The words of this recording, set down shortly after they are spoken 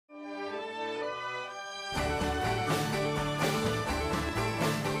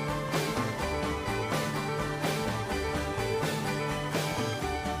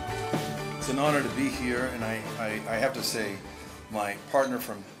honor to be here, and I have to say, my partner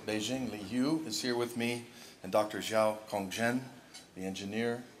from Beijing, Li Hu, is here with me, and Dr. Zhao Kongzhen, the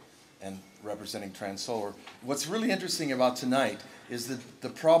engineer, and representing Transolar. What's really interesting about tonight is the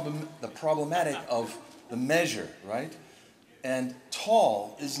problematic of the measure, right? And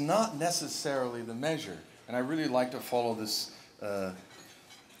tall is not necessarily the measure. And I really like to follow this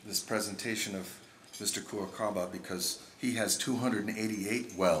this presentation of Mr. Kuwabara because he has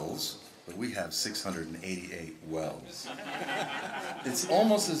 288 wells, but we have 688 wells. It's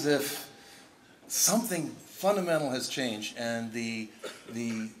almost as if something fundamental has changed, and the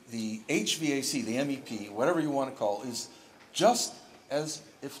HVAC, the MEP, whatever you want to call, is just as,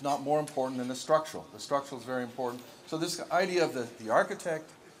 if not more important than the structural. The structural is very important. So this idea of the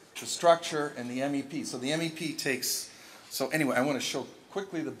architect, the structure, and the MEP. So the MEP takes, so anyway, I want to show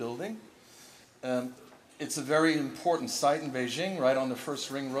quickly the building. It's a very important site in Beijing, right on the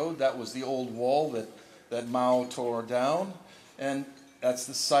first ring road. That was the old wall that Mao tore down. And that's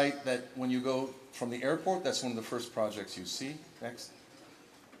the site that when you go from the airport, that's one of the first projects you see. Next.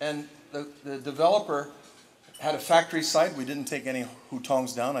 And the developer had a factory site. We didn't take any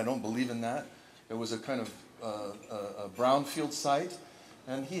hutongs down. I don't believe in that. It was a kind of a brownfield site.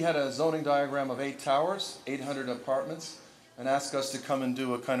 And he had a zoning diagram of 8 towers, 800 apartments, and asked us to come and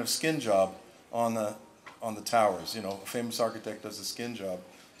do a kind of skin job on the towers. You know, a famous architect does a skin job,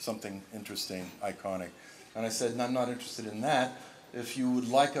 something interesting, iconic. And I said, I'm not interested in that. If you would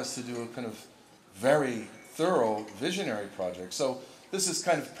like us to do a kind of very thorough visionary project. So this is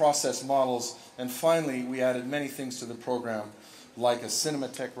kind of process models. And finally, we added many things to the program, like a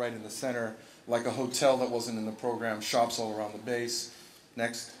cinematheque right in the center, like a hotel that wasn't in the program, shops all around the base.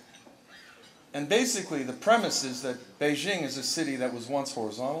 Next. And basically, the premise is that Beijing is a city that was once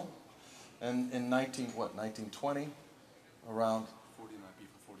horizontal. And in 1920, around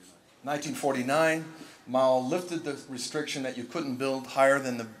 1949, Mao lifted the restriction that you couldn't build higher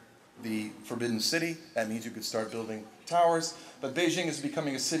than the Forbidden City. That means you could start building towers. But Beijing is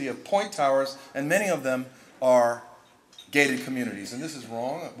becoming a city of point towers, and many of them are gated communities. And this is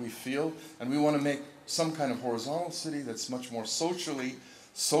wrong, we feel, and we want to make some kind of horizontal city that's much more socially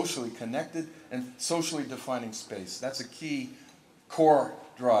connected and socially defining space. That's a key core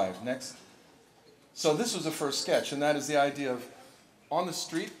drive. Next. So this was the first sketch, and that is the idea of on the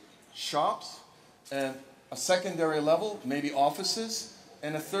street, shops, and a secondary level, maybe offices,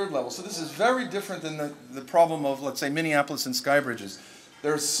 and a third level. So this is very different than the problem of, let's say, Minneapolis and Skybridges.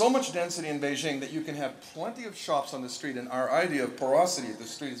 There's so much density in Beijing that you can have plenty of shops on the street, and our idea of porosity at the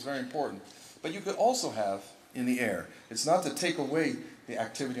street is very important. But you could also have in the air. It's not to take away the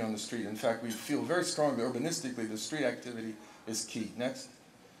activity on the street. In fact, we feel very strongly urbanistically the street activity is key. Next.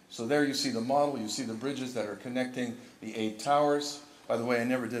 So there you see the model, you see the bridges that are connecting the 8 towers. By the way, I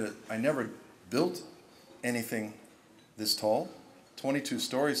never built anything this tall. 22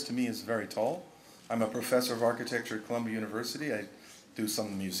 stories to me is very tall. I'm a professor of architecture at Columbia University. I do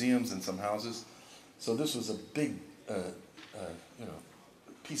some museums and some houses. So this was a big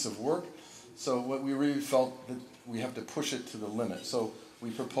piece of work. So what we really felt that we have to push it to the limit. So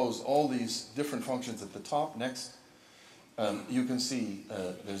we proposed all these different functions at the top. Next. You can see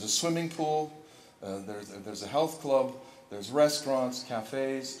there's a swimming pool, there's a health club, there's restaurants,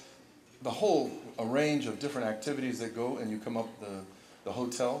 cafes, the whole range of different activities that go, and you come up the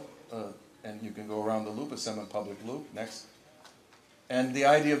hotel, and you can go around the loop, a semi-public loop. Next. And the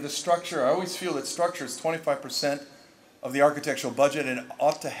idea of the structure, I always feel that structure is 25% of the architectural budget, and it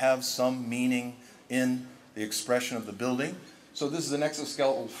ought to have some meaning in the expression of the building. So this is an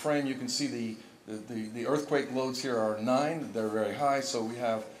exoskeletal frame. You can see the earthquake loads here are 9. They're very high, so we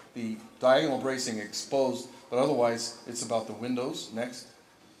have the diagonal bracing exposed, but otherwise it's about the windows. Next.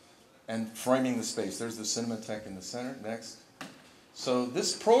 And framing the space. There's the cinematheque in the center. Next. So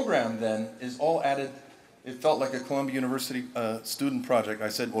this program then is all added. It felt like a Columbia University student project. I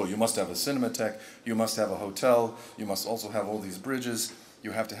said, well, you must have a cinematheque, you must have a hotel, you must also have all these bridges,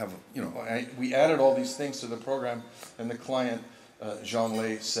 you have to have, we added all these things to the program, and the client, Jean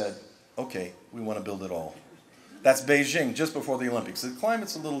Lay, said, okay, we want to build it all. That's Beijing, just before the Olympics. The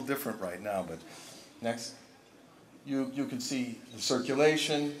climate's a little different right now, but next. You can see the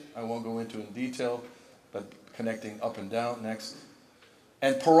circulation. I won't go into in detail, but connecting up and down. Next.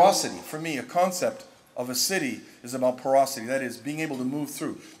 And porosity. For me, a concept of a city is about porosity. That is, being able to move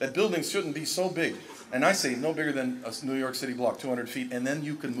through. That buildings shouldn't be so big. And I say no bigger than a New York City block, 200 feet, and then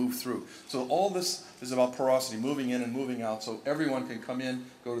you can move through. So all this is about porosity, moving in and moving out, so everyone can come in,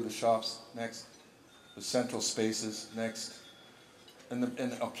 go to the shops. Next. The central spaces. Next.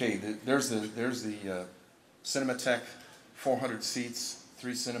 There's the Cinematheque, 400 seats,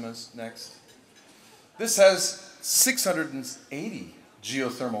 3 cinemas. Next. This has 680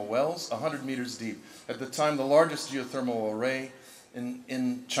 geothermal wells, 100 meters deep. At the time, the largest geothermal array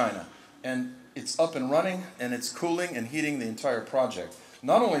in China. And it's up and running, and it's cooling and heating the entire project.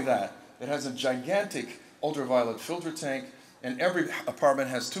 Not only that, it has a gigantic ultraviolet filter tank, and every apartment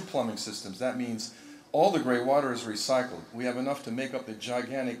has 2 plumbing systems. That means all the gray water is recycled. We have enough to make up the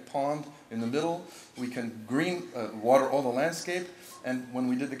gigantic pond in the middle. We can green water all the landscape, and when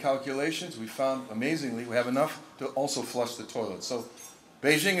we did the calculations, we found, amazingly, we have enough to also flush the toilet. So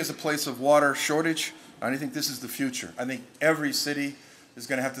Beijing is a place of water shortage, and I think this is the future. I think every city is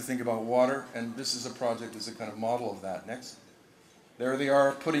going to have to think about water, and this is a project that's a kind of model of that. Next. There they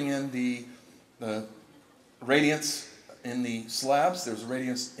are putting in the radiance in the slabs. There's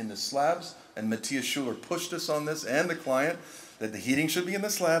radiance in the slabs, and Matthias Schuler pushed us on this, and the client, that the heating should be in the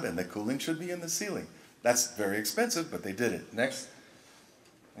slab and the cooling should be in the ceiling. That's very expensive, but they did it. Next.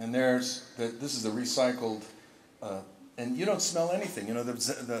 And this is the recycled, and you don't smell anything. You know,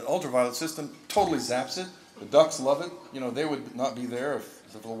 the ultraviolet system totally zaps it. The ducks love it. You know, they would not be there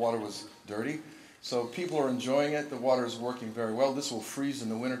if the water was dirty. So people are enjoying it. The water is working very well. This will freeze in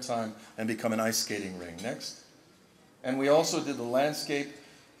the wintertime and become an ice skating ring. Next. And we also did the landscape.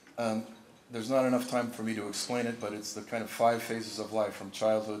 There's not enough time for me to explain it, but it's the kind of 5 phases of life, from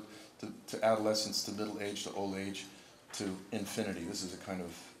childhood to adolescence to middle age to old age to infinity. This is a kind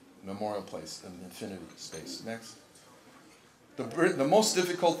of memorial place, an infinity space. Next. The most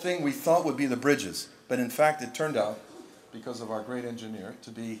difficult thing we thought would be the bridges, but in fact it turned out, because of our great engineer,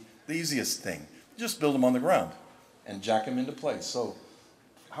 to be the easiest thing. Just build them on the ground and jack them into place. So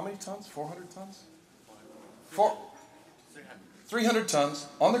how many tons? 400 tons? 300 tons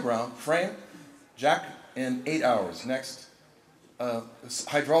on the ground, frame, jack in 8 hours. Next.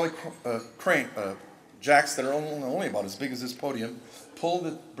 Hydraulic crane jacks that are only about as big as this podium pull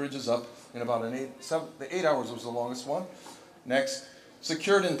the bridges up in about the 8 hours was the longest one. Next.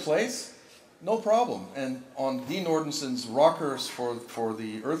 Secured in place, no problem. And on Dean Ordenson's rockers for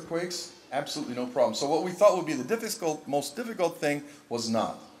the earthquakes, absolutely no problem. So what we thought would be the most difficult thing was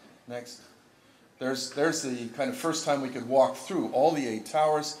not. Next. There's the kind of first time we could walk through all the 8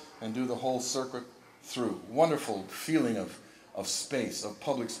 towers and do the whole circuit through. Wonderful feeling of space, of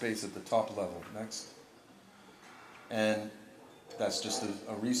public space at the top level. Next. And that's just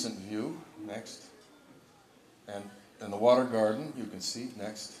a recent view. Next. And the water garden, you can see.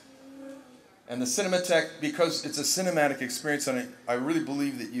 Next. And the Cinematheque, because it's a cinematic experience, and I really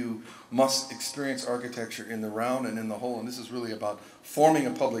believe that you must experience architecture in the round and in the whole, and this is really about forming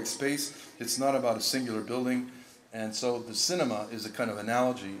a public space. It's not about a singular building, and so the cinema is a kind of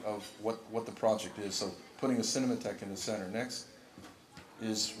analogy of what the project is. So putting a Cinematheque in the center next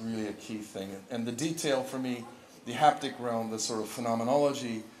is really a key thing. And the detail for me, the haptic realm, the sort of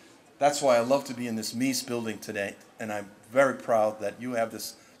phenomenology, that's why I love to be in this Mies building today, and I'm very proud that you have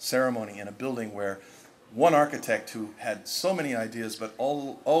this ceremony in a building where one architect who had so many ideas but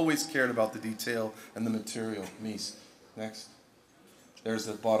always cared about the detail and the material. Mies. Next. There's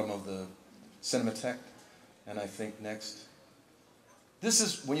the bottom of the Cinematheque, and I think next. This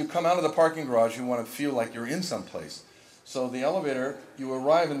is when you come out of the parking garage, you want to feel like you're in someplace. So the elevator, you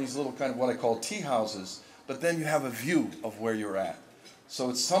arrive in these little kind of what I call tea houses, but then you have a view of where you're at.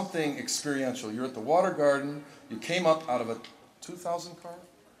 So it's something experiential. You're at the water garden. You came up out of a 2,000 car?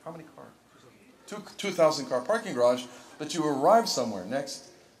 How many cars? 2,000 car parking garage, but you arrive somewhere. Next.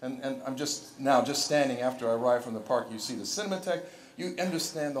 And I'm just standing after I arrive from the park. You see the Cinematheque. You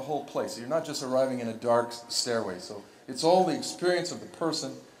understand the whole place. You're not just arriving in a dark stairway. So it's all the experience of the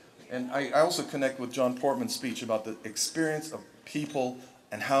person. And I also connect with John Portman's speech about the experience of people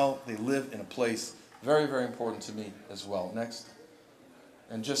and how they live in a place. Very, very important to me as well. Next.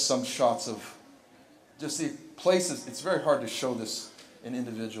 And just some shots of just the places. It's very hard to show this in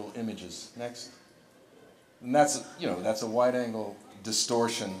individual images. Next. And that's a wide angle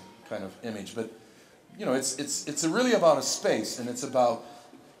distortion kind of image. But it's really about a space, and it's about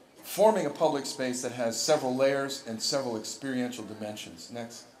forming a public space that has several layers and several experiential dimensions.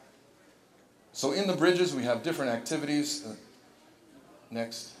 Next. So in the bridges we have different activities.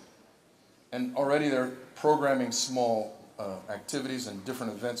 Next. And already they're programming small activities and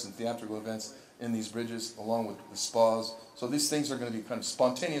different events and theatrical events in these bridges, along with the spas. So these things are going to be kind of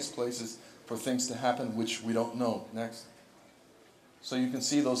spontaneous places for things to happen which we don't know. Next. So you can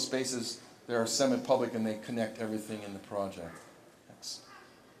see those spaces, they are semi-public and they connect everything in the project. Next.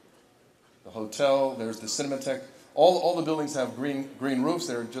 The hotel, there's the Cinematheque. All the buildings have green roofs.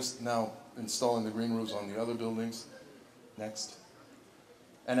 They're just now installing the green roofs on the other buildings. Next.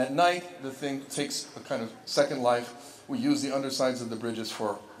 And at night, the thing takes a kind of second life. We use the undersides of the bridges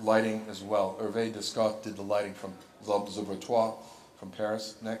for lighting as well. Hervé Descott did the lighting from Zabel from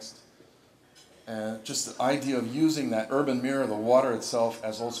Paris. Next. And just the idea of using that urban mirror, the water itself,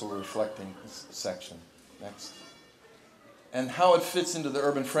 as also a reflecting section. Next. And how it fits into the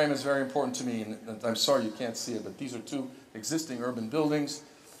urban frame is very important to me. And I'm sorry you can't see it, but these are two existing urban buildings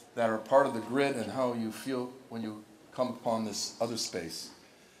that are part of the grid and how you feel when you come upon this other space.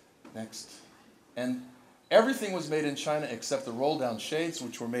 Next. And everything was made in China except the roll-down shades,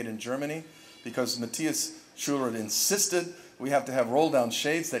 which were made in Germany, because Matthias Schuller insisted we have to have roll-down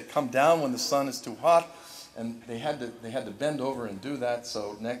shades that come down when the sun is too hot, and they had to bend over and do that.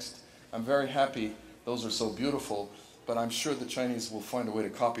 So next, I'm very happy. Those are so beautiful, but I'm sure the Chinese will find a way to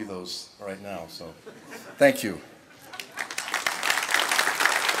copy those right now. So thank you.